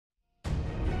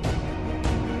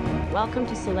Welcome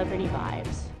to Celebrity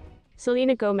Vibes.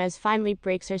 Selena Gomez finally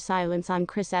breaks her silence on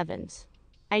Chris Evans.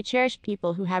 I cherish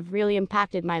people who have really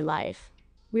impacted my life.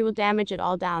 We will damage it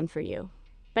all down for you.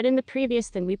 But in the previous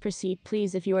than we proceed,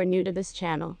 please, if you are new to this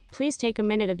channel, please take a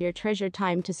minute of your treasured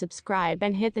time to subscribe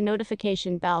and hit the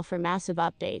notification bell for massive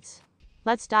updates.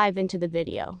 Let's dive into the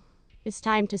video. It's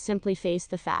time to simply face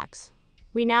the facts.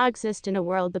 We now exist in a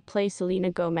world that plays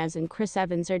Selena Gomez and Chris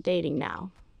Evans are dating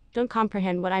now. Don't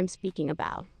comprehend what I'm speaking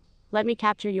about. Let me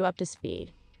capture you up to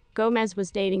speed. Gomez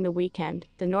was dating The Weeknd,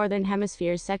 the Northern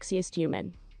Hemisphere's sexiest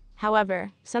human.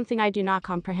 However, something I do not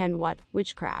comprehend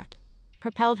witchcraft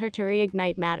propelled her to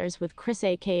reignite matters with Chris,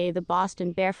 aka the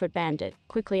Boston Barefoot Bandit,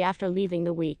 quickly after leaving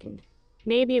The Weeknd.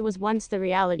 Maybe it was once the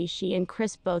reality she and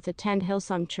Chris both attend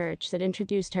Hillsong Church that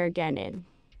introduced her again in.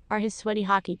 Or his sweaty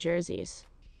hockey jerseys.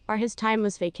 Or his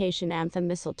timeless vacation anthem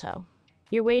Mistletoe.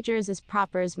 Your wager is as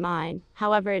proper as mine,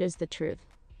 however it is the truth.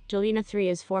 Jelena 3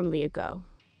 is formally a go.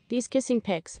 These kissing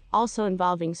pics, also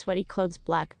involving sweaty clothes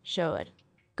black, show it.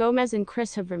 Gomez and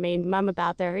Chris have remained mum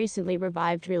about their recently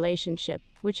revived relationship,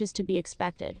 which is to be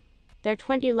expected. Their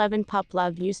 2011 pup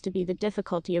love used to be the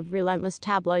difficulty of relentless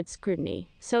tabloid scrutiny,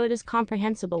 so it is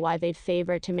comprehensible why they'd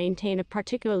favor to maintain a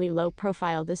particularly low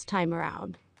profile this time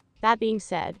around. That being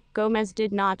said, Gomez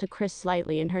did nod to Chris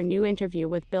slightly in her new interview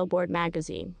with Billboard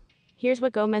magazine. Here's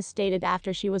what Gomez stated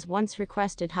after she was once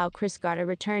requested how Chris Garter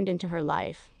returned into her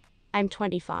life. I'm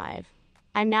 25.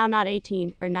 I'm now not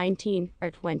 18, or 19,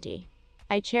 or 20.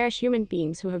 I cherish human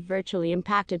beings who have virtually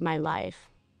impacted my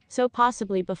life. So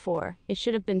possibly before, it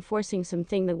should have been forcing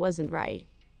something that wasn't right.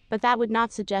 But that would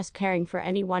not suggest caring for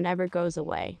anyone ever goes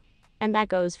away. And that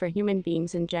goes for human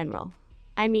beings in general.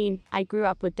 I mean, I grew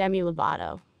up with Demi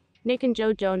Lovato. Nick and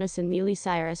Joe Jonas and Miley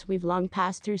Cyrus. We've long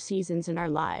passed through seasons in our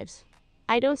lives.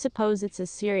 I don't suppose it's as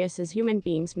serious as human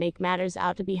beings make matters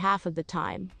out to be half of the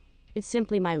time. It's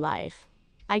simply my life.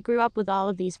 I grew up with all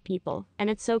of these people, and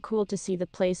it's so cool to see the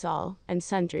place all and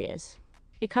sundry is.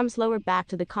 It comes lower back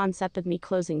to the concept of me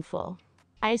closing full.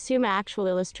 I assume an actual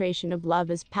illustration of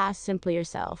love is past simply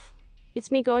yourself.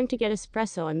 It's me going to get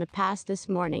espresso in the past this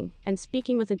morning, and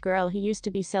speaking with a girl who used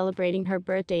to be celebrating her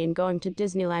birthday and going to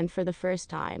Disneyland for the first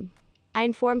time. I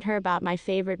informed her about my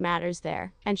favorite matters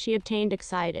there, and she obtained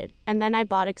excited, and then I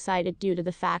bought excited due to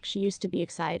the fact she used to be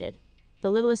excited.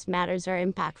 The littlest matters are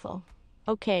impactful.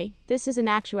 Okay, this is in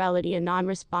actuality a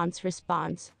non-response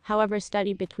response, however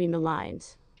study between the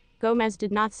lines. Gomez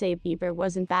did not say Bieber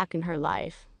wasn't back in her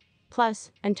life.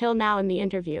 Plus, until now in the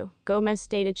interview, Gomez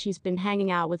stated she's been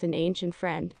hanging out with an ancient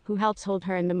friend, who helps hold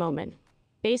her in the moment.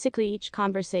 Basically each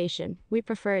conversation, we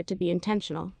prefer it to be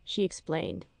intentional, she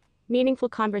explained. Meaningful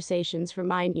conversations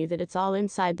remind you that it's all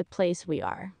inside the place we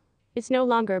are. It's no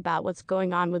longer about what's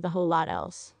going on with a whole lot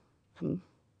else.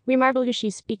 We marvel who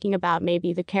she's speaking about,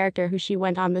 maybe the character who she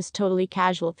went on this totally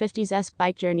casual 50s-esque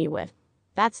bike journey with.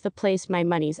 That's the place my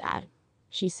money's at,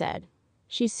 she said.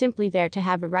 She's simply there to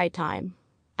have a right time.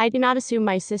 I do not assume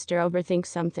my sister overthinks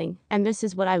something, and this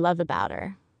is what I love about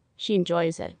her. She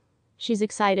enjoys it. She's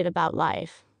excited about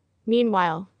life.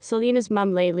 Meanwhile, Selena's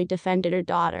mum lately defended her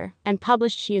daughter, and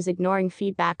published she is ignoring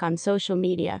feedback on social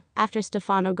media, after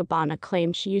Stefano Gabbana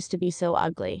claimed she used to be so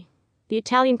ugly. The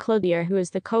Italian clothier, who is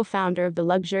the co-founder of the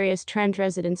luxurious trend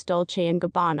residence Dolce &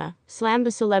 Gabbana, slammed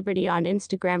the celebrity on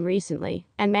Instagram recently,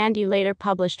 and Mandy later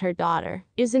published her daughter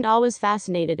isn't always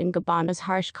fascinated in Gabbana's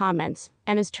harsh comments,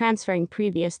 and is transferring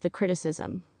the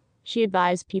criticism. She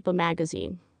advised People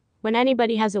magazine. When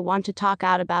anybody has a want to talk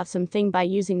out about something by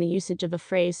using the usage of a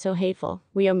phrase so hateful,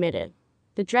 we omit it.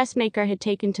 The dressmaker had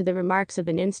taken to the remarks of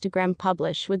an Instagram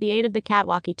publish with the aid of the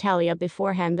catwalk Italia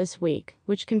beforehand this week,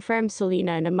 which confirmed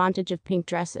Selena in a montage of pink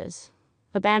dresses.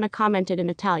 Gabbana commented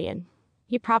in Italian.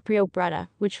 "È proprio brutta,"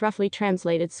 which roughly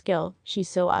translated skill, "She's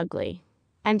so ugly.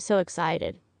 I'm so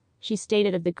excited." She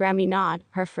stated of the Grammy nod,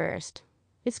 her first.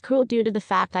 "It's cool due to the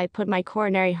fact I put my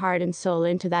coronary heart and soul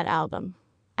into that album.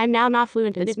 I'm now not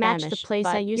fluent in Spanish, the place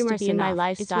I used to be in my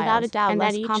lifestyle. It's without a doubt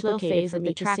less complicated for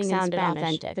me to sing in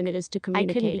Spanish than it is to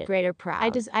communicate. I couldn't be greater proud. I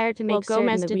desire to make certain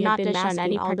that we have been masking on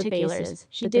any particulars.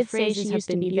 She did say she used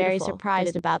to be very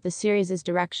surprised about the series'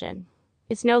 direction.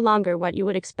 It's no longer what you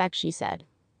would expect, she said.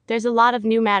 There's a lot of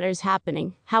new matters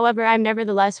happening, however I'm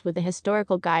nevertheless with the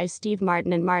historical guys Steve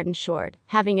Martin and Martin Short,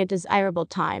 having a desirable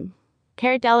time.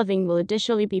 Cara Delevingne will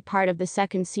additionally be part of the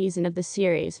second season of the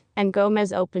series, and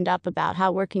Gomez opened up about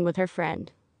how working with her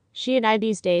friend. She and I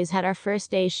these days had our first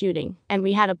day shooting, and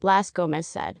we had a blast, Gomez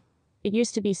said. It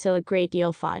used to be so a great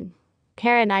deal fun.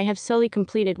 Cara and I have solely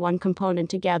completed one component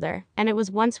together, and it was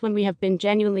once when we have been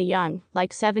genuinely young,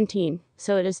 like 17,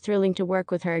 so it is thrilling to work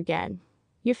with her again.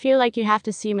 You feel like you have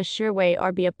to seem a sure way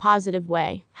or be a positive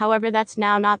way. However, that's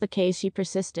now not the case, she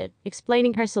persisted,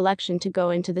 explaining her selection to go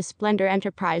into the Splendor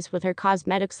enterprise with her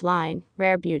cosmetics line,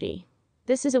 Rare Beauty.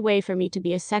 This is a way for me to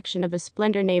be a section of a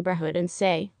Splendor neighborhood and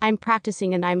say, I'm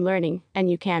practicing and I'm learning, and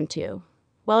you can too.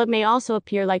 While it may also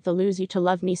appear like the Lose You to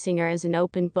Love Me singer is an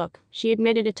open book, she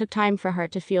admitted it took time for her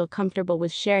to feel comfortable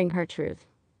with sharing her truth.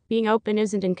 Being open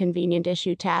isn't an inconvenient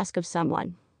issue to ask of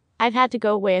someone. I've had to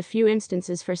go away a few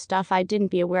instances for stuff I didn't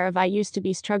be aware of I used to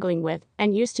be struggling with,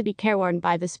 and used to be careworn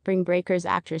by the Spring Breakers,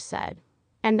 actress said.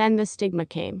 And then the stigma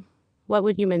came. What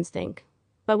would humans think?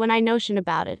 But when I notion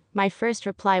about it, my first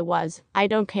reply was, I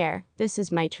don't care, this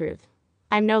is my truth.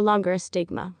 I'm no longer a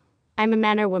stigma. I'm a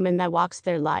man or woman that walks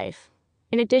their life.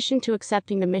 In addition to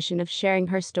accepting the mission of sharing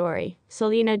her story,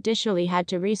 Selena additionally had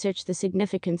to research the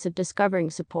significance of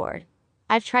discovering support.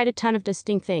 I've tried a ton of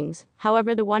distinct things,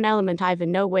 however the one element I've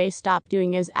in no way stopped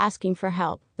doing is asking for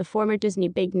help, the former Disney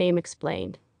big name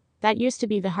explained. That used to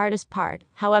be the hardest part,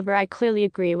 however I clearly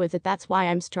agree with it, that's why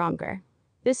I'm stronger.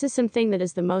 This is something that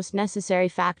is the most necessary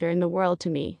factor in the world to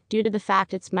me, due to the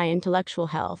fact it's my intellectual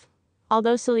health.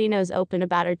 Although Selena is open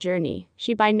about her journey,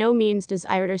 she by no means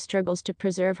desired or struggles to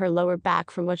preserve her lower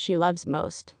back from what she loves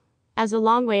most. As a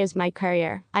long way as my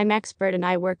career, I'm expert and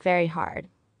I work very hard.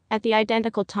 At the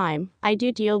identical time, I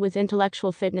do deal with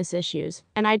intellectual fitness issues,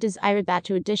 and I desired that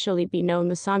to additionally be known,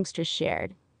 the songstress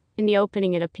shared. In the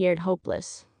opening it appeared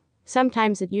hopeless.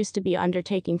 Sometimes it used to be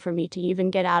undertaking for me to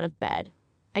even get out of bed.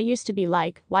 I used to be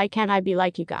like, why can't I be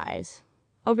like you guys?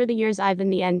 Over the years I've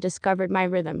in the end discovered my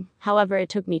rhythm, however it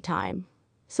took me time.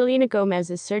 Selena Gomez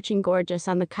is searching gorgeous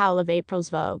on the cowl of April's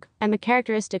Vogue, and the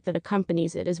characteristic that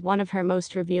accompanies it is one of her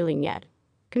most revealing yet.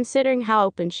 Considering how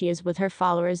open she is with her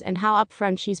followers and how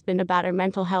upfront she's been about her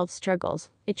mental health struggles,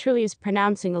 it truly is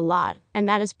pronouncing a lot, and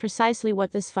that is precisely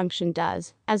what this function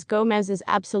does, as Gomez is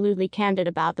absolutely candid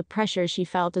about the pressure she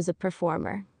felt as a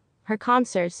performer. Her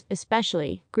concerts,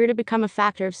 especially, grew to become a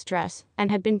factor of stress,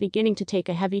 and had been beginning to take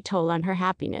a heavy toll on her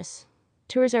happiness.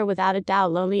 Tours are without a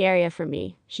doubt lonely area for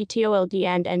me, she told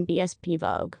and NBSP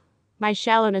Vogue. My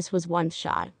shallowness was once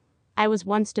shot. I was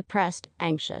once depressed,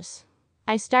 anxious.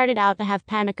 I started out to have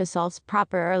panic assaults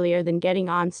proper earlier than getting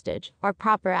on stage, or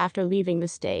proper after leaving the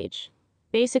stage.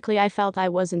 Basically I felt I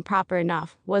wasn't proper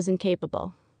enough, wasn't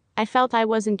capable. I felt I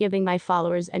wasn't giving my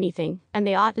followers anything, and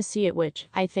they ought to see it, which,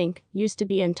 I think, used to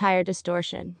be entire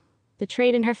distortion. The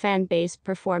trait in her fan base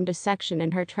performed a section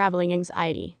in her traveling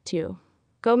anxiety, too.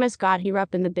 Gomez got her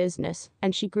up in the business,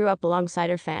 and she grew up alongside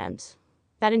her fans.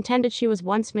 That intended she was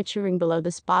once maturing below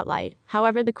the spotlight,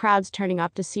 however the crowds turning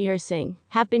up to see her sing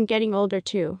have been getting older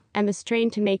too, and the strain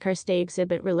to make her stay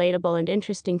exhibit relatable and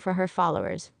interesting for her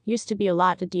followers used to be a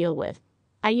lot to deal with.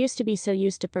 I used to be so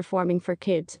used to performing for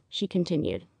kids, she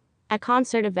continued. At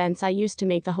concert events I used to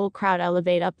make the whole crowd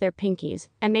elevate up their pinkies,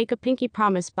 and make a pinky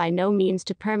promise by no means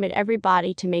to permit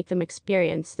everybody to make them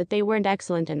experience that they weren't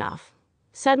excellent enough.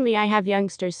 Suddenly I have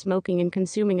youngsters smoking and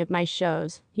consuming at my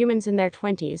shows, humans in their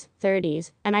 20s,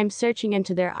 30s, and I'm searching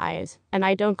into their eyes, and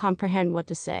I don't comprehend what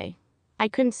to say. I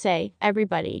couldn't say,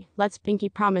 everybody, let's pinky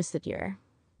promise that you're.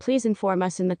 Please inform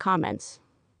us in the comments.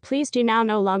 Please do now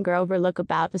no longer overlook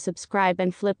about the subscribe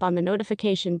and flip on the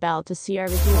notification bell to see our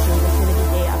reviews.